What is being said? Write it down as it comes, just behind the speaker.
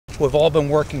we've all been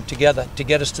working together to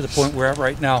get us to the point we're at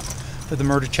right now for the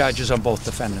murder charges on both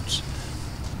defendants.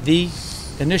 The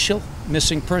initial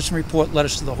missing person report led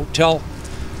us to the hotel.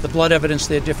 The blood evidence,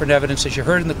 the different evidence, as you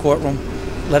heard in the courtroom,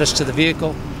 led us to the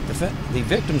vehicle, the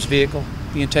victim's vehicle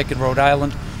being taken to Rhode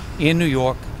Island and New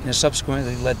York, and has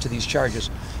subsequently led to these charges.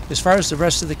 As far as the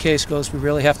rest of the case goes, we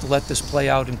really have to let this play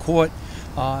out in court.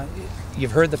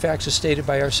 You've heard the facts as stated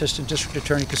by our Assistant District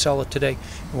Attorney Casella today,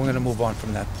 and we're going to move on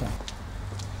from that point.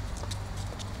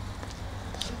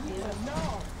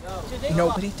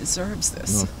 Nobody deserves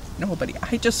this. No. Nobody.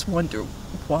 I just wonder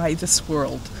why this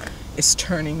world is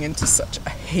turning into such a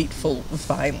hateful,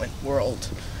 violent world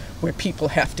where people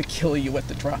have to kill you at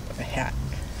the drop of a hat.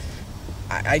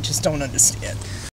 I just don't understand.